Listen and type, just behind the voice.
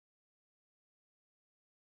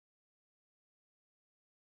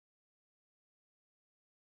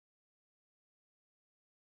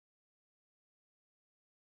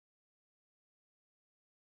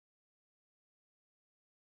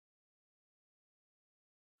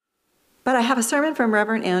But I have a sermon from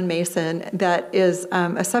Reverend Ann Mason that is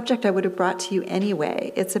a subject I would have brought to you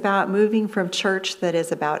anyway. It's about moving from church that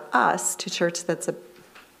is about us to church that's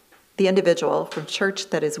the individual, from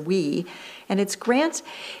church that is we. And it's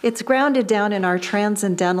grounded down in our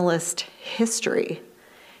transcendentalist history.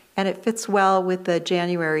 And it fits well with the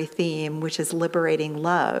January theme, which is liberating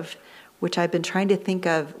love, which I've been trying to think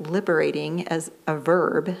of liberating as a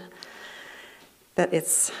verb. That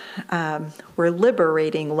we're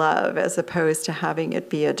liberating love as opposed to having it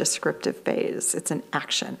be a descriptive phase. It's an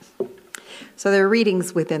action. So there are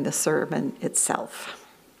readings within the sermon itself.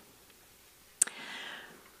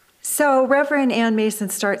 So Reverend Ann Mason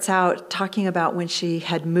starts out talking about when she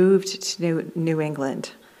had moved to New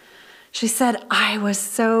England. She said, "I was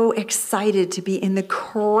so excited to be in the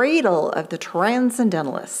cradle of the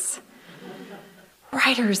Transcendentalists.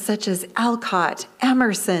 Writers such as Alcott,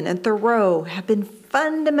 Emerson, and Thoreau have been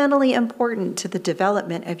fundamentally important to the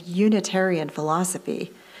development of Unitarian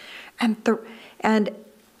philosophy. And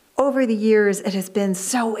over the years, it has been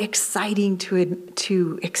so exciting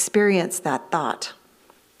to experience that thought,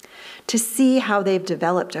 to see how they've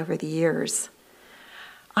developed over the years.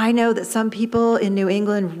 I know that some people in New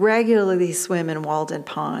England regularly swim in Walden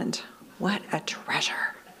Pond. What a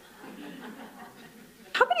treasure."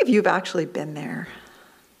 How many of you have actually been there?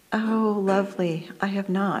 Oh, lovely. I have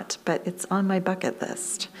not, but it's on my bucket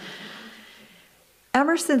list.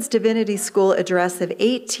 Emerson's Divinity School address of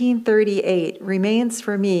 1838 remains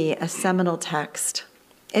for me a seminal text,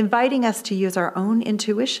 inviting us to use our own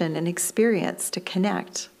intuition and experience to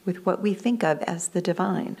connect with what we think of as the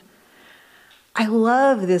divine. I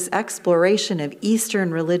love this exploration of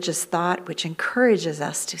Eastern religious thought, which encourages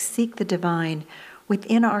us to seek the divine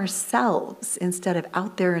within ourselves instead of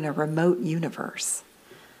out there in a remote universe.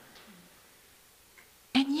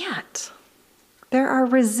 And yet, there are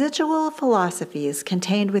residual philosophies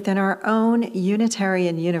contained within our own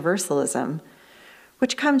Unitarian Universalism,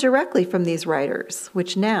 which come directly from these writers,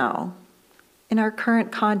 which now, in our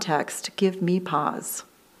current context, give me pause.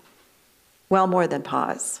 Well, more than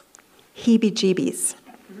pause. Heebie-jeebies.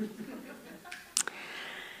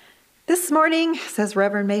 This morning, says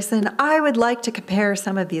Reverend Mason, I would like to compare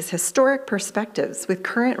some of these historic perspectives with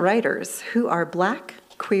current writers who are Black,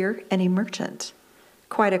 queer, and emergent.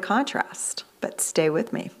 Quite a contrast, but stay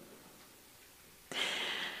with me.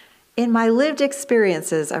 In my lived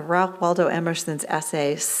experiences of Ralph Waldo Emerson's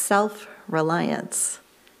essay, Self-Reliance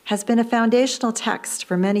has been a foundational text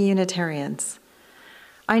for many Unitarians.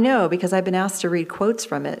 I know because I've been asked to read quotes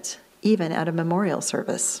from it, even at a memorial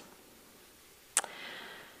service.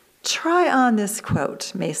 Try on this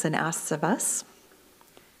quote, Mason asks of us.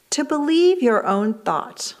 To believe your own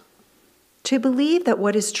thought, to believe that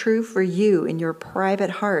what is true for you in your private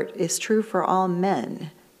heart is true for all men,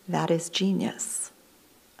 that is genius,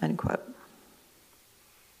 unquote.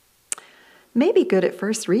 Maybe good at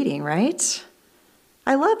first reading, right?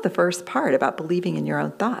 I love the first part about believing in your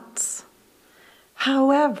own thoughts.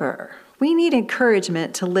 However, we need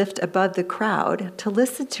encouragement to lift above the crowd, to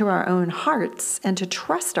listen to our own hearts, and to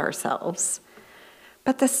trust ourselves.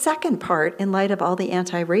 But the second part, in light of all the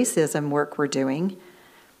anti-racism work we're doing,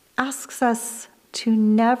 asks us to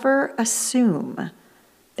never assume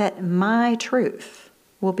that my truth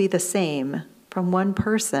will be the same from one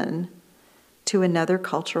person to another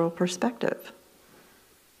cultural perspective.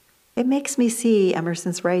 It makes me see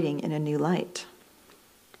Emerson's writing in a new light.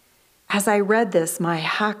 As I read this, my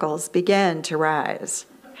hackles began to rise.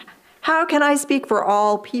 How can I speak for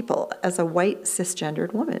all people as a white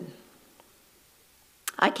cisgendered woman?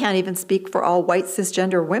 I can't even speak for all white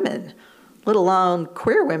cisgender women, let alone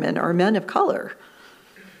queer women or men of color.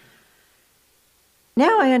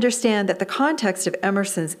 Now I understand that the context of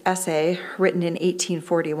Emerson's essay, written in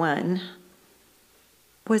 1841,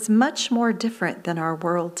 was much more different than our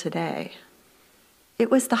world today. It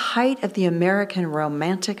was the height of the American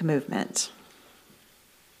Romantic movement.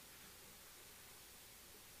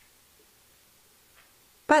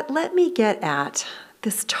 But let me get at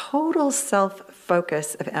this total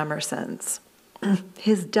self-focus of Emerson's,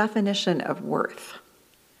 his definition of worth.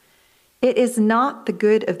 It is not the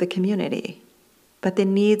good of the community, but the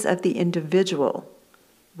needs of the individual,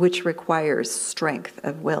 which requires strength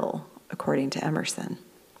of will, according to Emerson.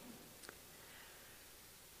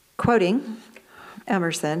 Quoting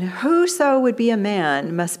Emerson, "Whoso would be a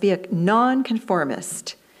man must be a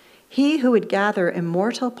nonconformist. He who would gather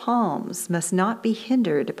immortal palms must not be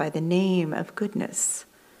hindered by the name of goodness,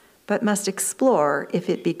 but must explore if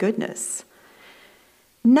it be goodness.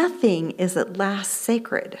 Nothing is at last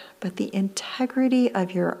sacred but the integrity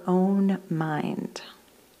of your own mind."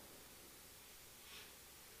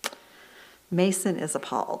 Mason is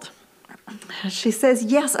appalled. She says,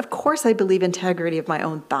 yes, of course I believe integrity of my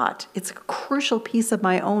own thought. It's a crucial piece of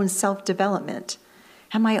my own self-development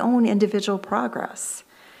and my own individual progress.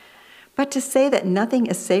 But to say that nothing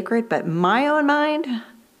is sacred but my own mind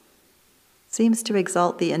seems to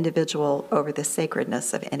exalt the individual over the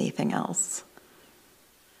sacredness of anything else.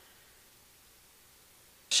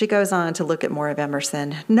 She goes on to look at more of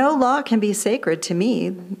Emerson. No law can be sacred to me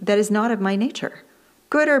that is not of my nature.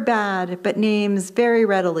 Good or bad, but names very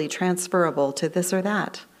readily transferable to this or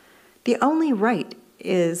that. The only right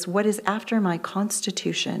is what is after my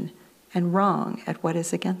constitution, and wrong at what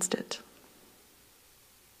is against it.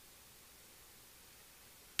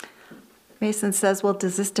 Mason says, well,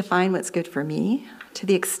 does this define what's good for me? To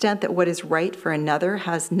the extent that what is right for another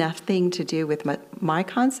has nothing to do with my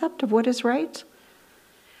concept of what is right?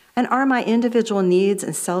 And are my individual needs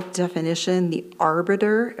and self-definition the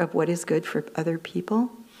arbiter of what is good for other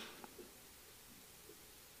people?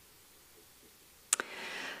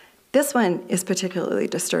 This one is particularly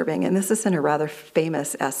disturbing, and this is in a rather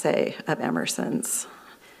famous essay of Emerson's.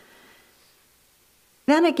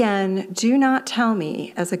 Then again, do not tell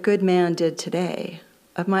me, as a good man did today,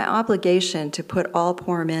 of my obligation to put all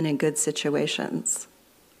poor men in good situations.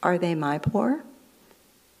 Are they my poor?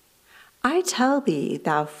 I tell thee,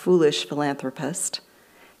 thou foolish philanthropist,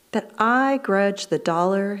 that I grudge the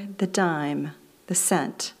dollar, the dime, the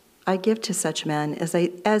cent I give to such men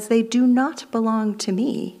as they do not belong to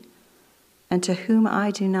me, and to whom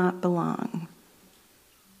I do not belong.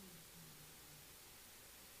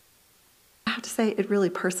 I have to say, it really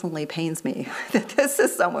personally pains me that this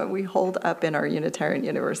is someone we hold up in our Unitarian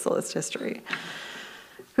Universalist history,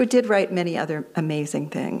 who did write many other amazing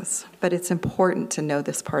things, but it's important to know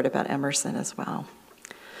this part about Emerson as well.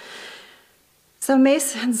 So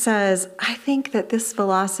Mason says, I think that this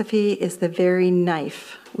philosophy is the very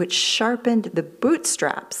knife which sharpened the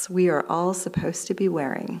bootstraps we are all supposed to be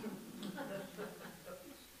wearing.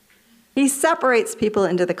 He separates people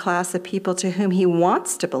into the class of people to whom he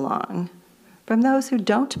wants to belong from those who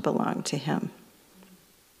don't belong to him.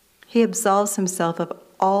 He absolves himself of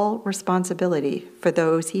all responsibility for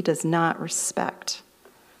those he does not respect.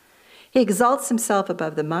 He exalts himself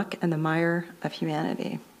above the muck and the mire of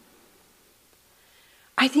humanity.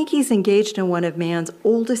 I think he's engaged in one of man's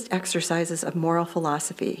oldest exercises of moral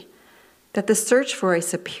philosophy, that the search for a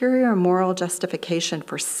superior moral justification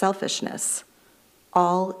for selfishness,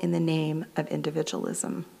 all in the name of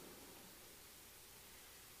individualism.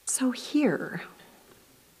 So here,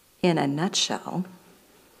 in a nutshell,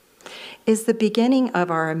 is the beginning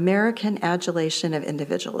of our American adulation of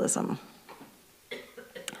individualism.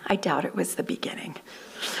 I doubt it was the beginning,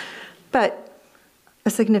 but a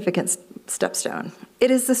significant stepstone.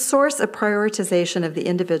 It is the source of prioritization of the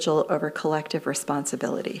individual over collective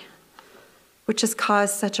responsibility, which has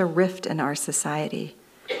caused such a rift in our society.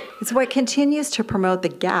 It's what continues to promote the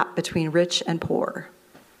gap between rich and poor.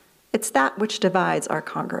 It's that which divides our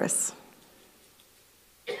Congress.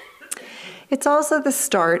 It's also the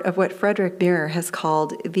start of what Frederick Muir has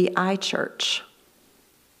called the iChurch.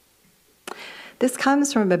 This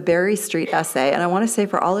comes from a Berry Street essay, and I want to say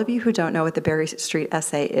for all of you who don't know what the Berry Street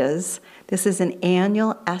essay is, this is an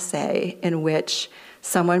annual essay in which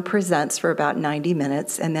someone presents for about 90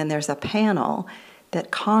 minutes, and then there's a panel that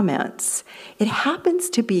comments. It happens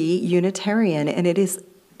to be Unitarian, and it is,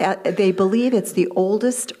 they believe it's the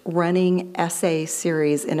oldest running essay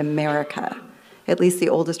series in America, at least the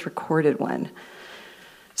oldest recorded one.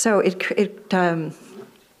 So it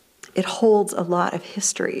holds a lot of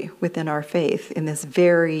history within our faith in this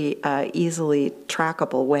very easily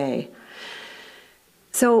trackable way.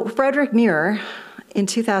 So Frederick Muir, in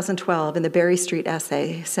 2012, in the Berry Street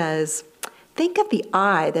essay, says, think of the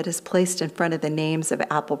I that is placed in front of the names of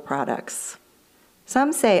Apple products.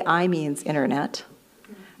 Some say I means internet.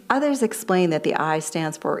 Others explain that the I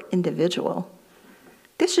stands for individual.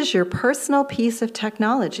 This is your personal piece of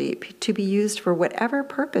technology to be used for whatever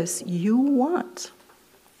purpose you want.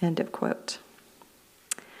 End of quote.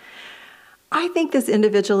 I think this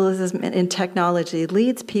individualism in technology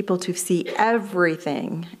leads people to see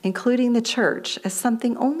everything, including the church, as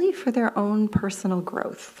something only for their own personal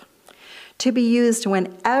growth, to be used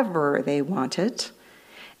whenever they want it,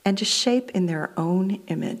 and to shape in their own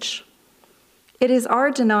image. It is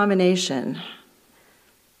our denomination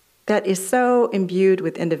that is so imbued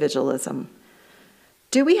with individualism.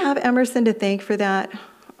 Do we have Emerson to thank for that?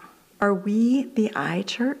 Are we the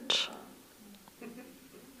iChurch?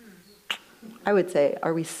 I would say,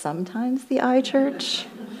 are we sometimes the iChurch?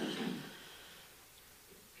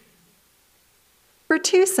 For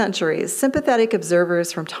 2 centuries, sympathetic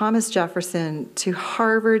observers from Thomas Jefferson to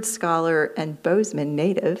Harvard scholar and Bozeman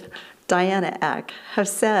native Diana Eck, have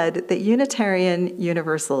said that Unitarian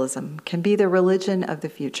Universalism can be the religion of the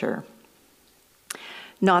future.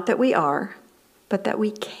 Not that we are, but that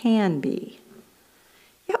we can be.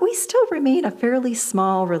 Yet we still remain a fairly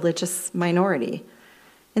small religious minority,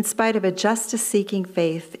 in spite of a justice-seeking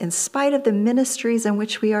faith, in spite of the ministries in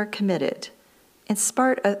which we are committed, in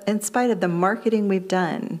spite of the marketing we've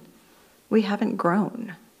done. We haven't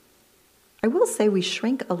grown. I will say we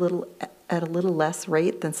shrink at a little less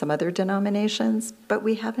rate than some other denominations, but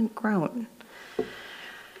we haven't grown.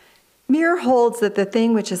 Muir holds that the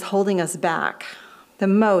thing which is holding us back the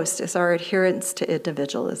most is our adherence to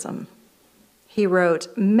individualism. He wrote,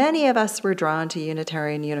 "Many of us were drawn to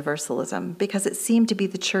Unitarian Universalism because it seemed to be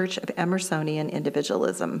the church of Emersonian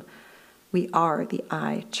individualism. We are the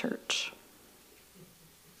iChurch."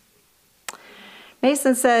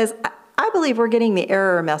 Mason says, "I believe we're getting the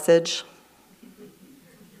error message.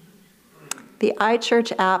 The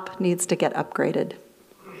iChurch app needs to get upgraded."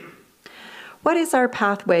 What is our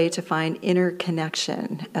pathway to find inner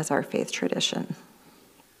connection as our faith tradition?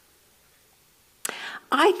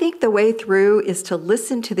 I think the way through is to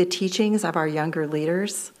listen to the teachings of our younger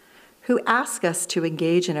leaders who ask us to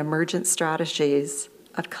engage in emergent strategies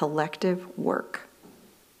of collective work.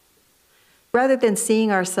 Rather than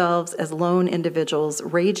seeing ourselves as lone individuals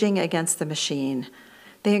raging against the machine,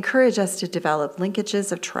 they encourage us to develop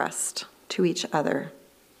linkages of trust to each other,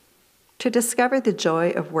 to discover the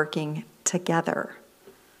joy of working together,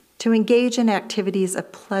 to engage in activities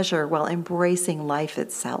of pleasure while embracing life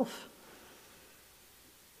itself.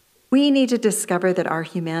 We need to discover that our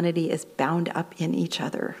humanity is bound up in each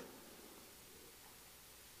other,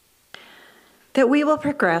 that we will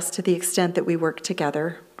progress to the extent that we work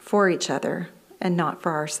together for each other and not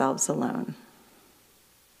for ourselves alone.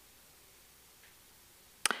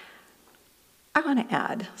 I want to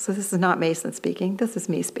add, so this is not Mason speaking, this is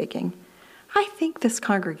me speaking. I think this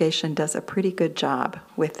congregation does a pretty good job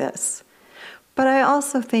with this, but I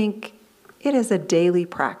also think it is a daily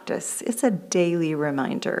practice. It's a daily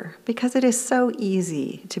reminder because it is so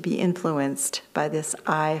easy to be influenced by this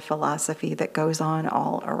I philosophy that goes on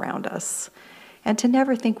all around us and to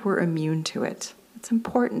never think we're immune to it. It's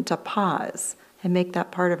important to pause and make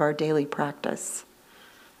that part of our daily practice.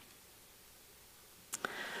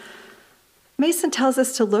 Mason tells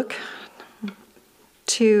us to look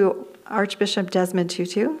to Archbishop Desmond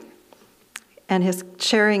Tutu and his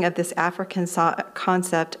sharing of this African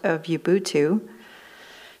concept of Ubuntu.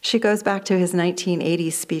 She goes back to his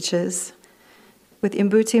 1980s speeches, with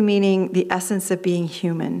Ubuntu meaning the essence of being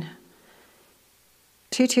human.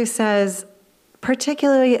 Tutu says,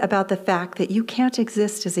 particularly about the fact that you can't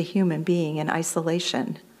exist as a human being in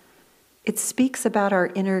isolation. It speaks about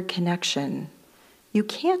our inner connection. You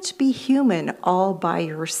can't be human all by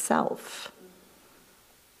yourself.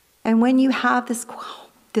 And when you have this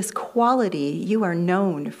quality, you are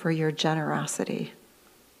known for your generosity.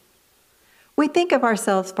 We think of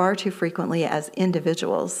ourselves far too frequently as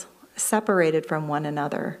individuals, separated from one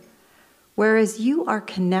another, whereas you are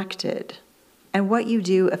connected, and what you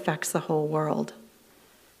do affects the whole world.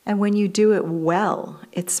 And when you do it well,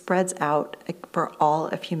 it spreads out for all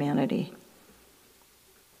of humanity.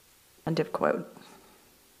 End of quote.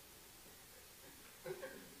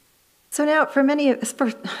 So now, for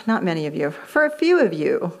a few of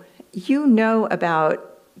you, you know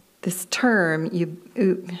about this term,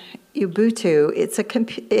 Ubuntu.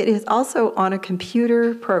 It is also on a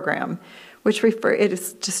computer program, it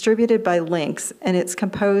is distributed by links, and it's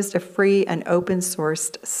composed of free and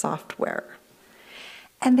open-sourced software.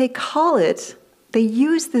 And they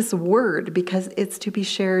use this word because it's to be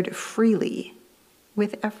shared freely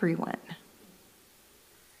with everyone.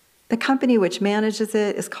 The company which manages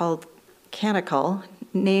it is called Canonical,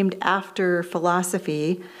 named after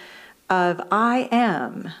philosophy of I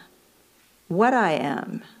am what I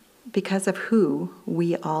am because of who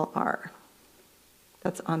we all are.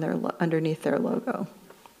 That's on underneath their logo.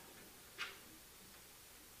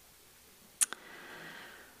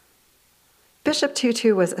 Bishop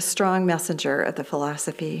Tutu was a strong messenger of the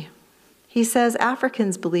philosophy. He says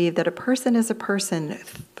Africans believe that a person is a person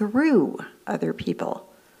through other people,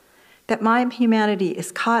 that my humanity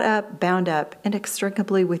is caught up, bound up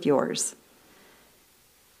inextricably with yours.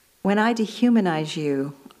 When I dehumanize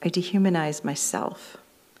you, I dehumanize myself.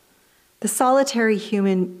 The solitary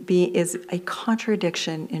human being is a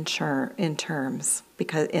contradiction in terms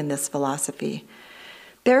because in this philosophy.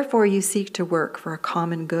 Therefore, you seek to work for a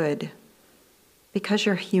common good because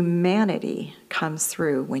your humanity comes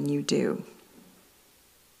through when you do.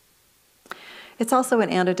 It's also an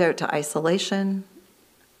antidote to isolation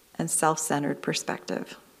and self-centered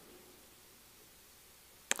perspective.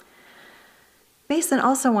 Mason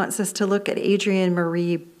also wants us to look at Adrienne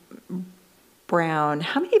Marie Brown.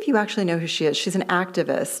 How many of you actually know who she is? She's an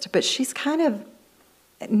activist, but she's kind of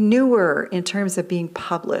newer in terms of being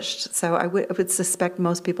published. So I would suspect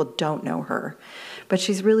most people don't know her. But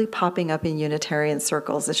she's really popping up in Unitarian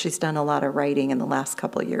circles, as she's done a lot of writing in the last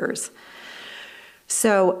couple of years.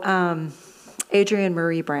 So Adrienne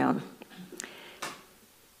Marie Brown.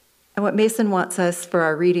 And what Mason wants us for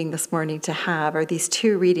our reading this morning to have are these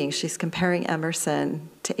two readings. She's comparing Emerson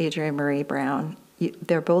to Adrienne Marie Brown.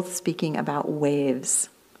 They're both speaking about waves.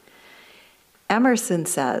 Emerson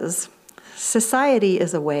says, "Society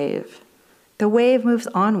is a wave. The wave moves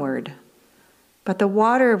onward, but the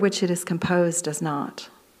water of which it is composed does not.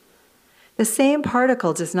 The same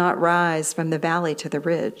particle does not rise from the valley to the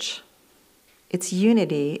ridge. Its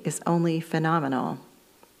unity is only phenomenal.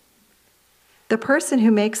 The person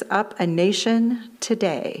who makes up a nation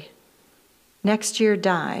today, next year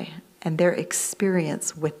die, and their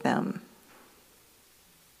experience with them."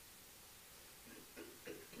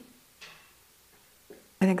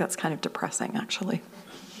 I think that's kind of depressing, actually.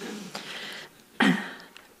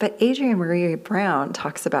 But Adrienne Marie Brown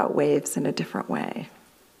talks about waves in a different way.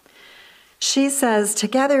 She says,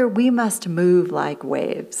 "Together we must move like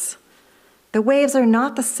waves. The waves are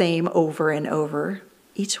not the same over and over.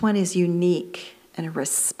 Each one is unique and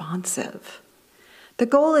responsive. The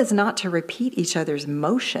goal is not to repeat each other's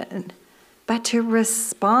motion, but to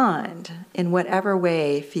respond in whatever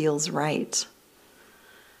way feels right.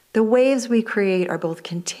 The waves we create are both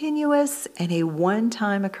continuous and a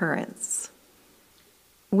one-time occurrence.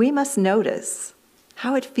 We must notice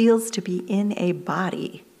how it feels to be in a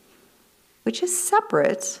body, which is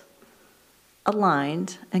separate,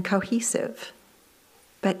 aligned, and cohesive,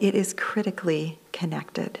 but it is critically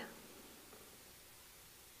connected."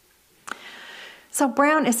 So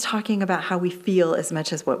Brown is talking about how we feel as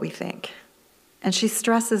much as what we think. And she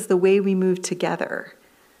stresses the way we move together,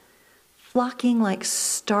 flocking like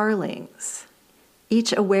starlings,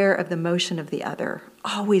 each aware of the motion of the other,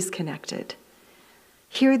 always connected.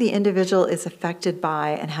 Here the individual is affected by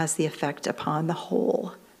and has the effect upon the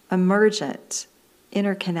whole, emergent,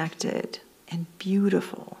 interconnected, and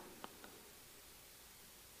beautiful.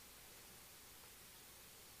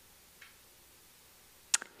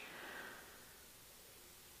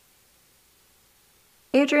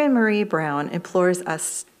 Adrienne Marie Brown implores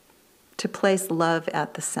us to place love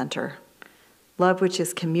at the center. Love which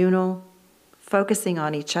is communal, focusing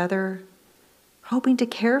on each other, hoping to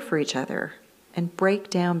care for each other, and break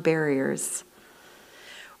down barriers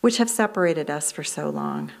which have separated us for so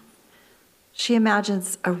long. She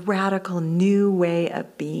imagines a radical new way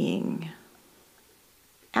of being,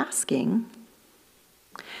 asking,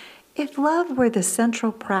 if love were the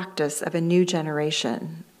central practice of a new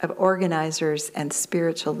generation of organizers and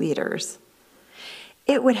spiritual leaders,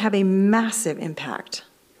 it would have a massive impact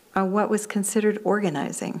on what was considered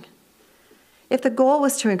organizing. If the goal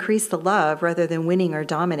was to increase the love rather than winning or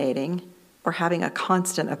dominating or having a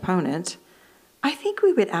constant opponent, I think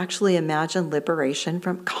we would actually imagine liberation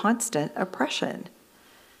from constant oppression.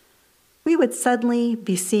 We would suddenly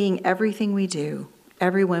be seeing everything we do,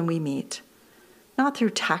 everyone we meet, not through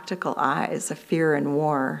tactical eyes of fear and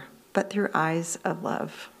war, but through eyes of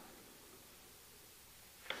love.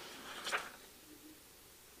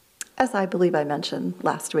 As I believe I mentioned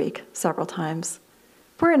last week several times,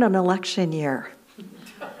 we're in an election year.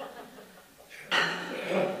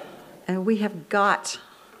 And we have got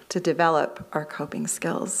to develop our coping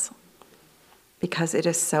skills because it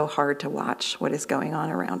is so hard to watch what is going on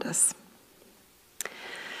around us.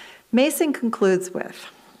 Mason concludes with,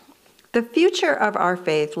 the future of our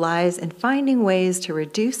faith lies in finding ways to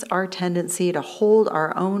reduce our tendency to hold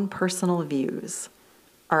our own personal views,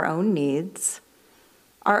 our own needs,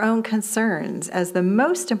 our own concerns as the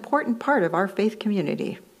most important part of our faith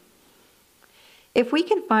community. If we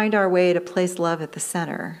can find our way to place love at the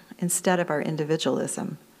center instead of our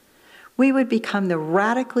individualism, we would become the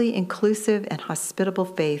radically inclusive and hospitable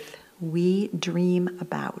faith we dream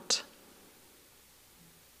about.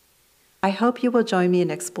 I hope you will join me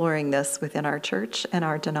in exploring this within our church and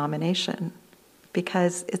our denomination,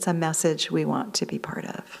 because it's a message we want to be part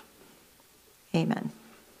of. Amen.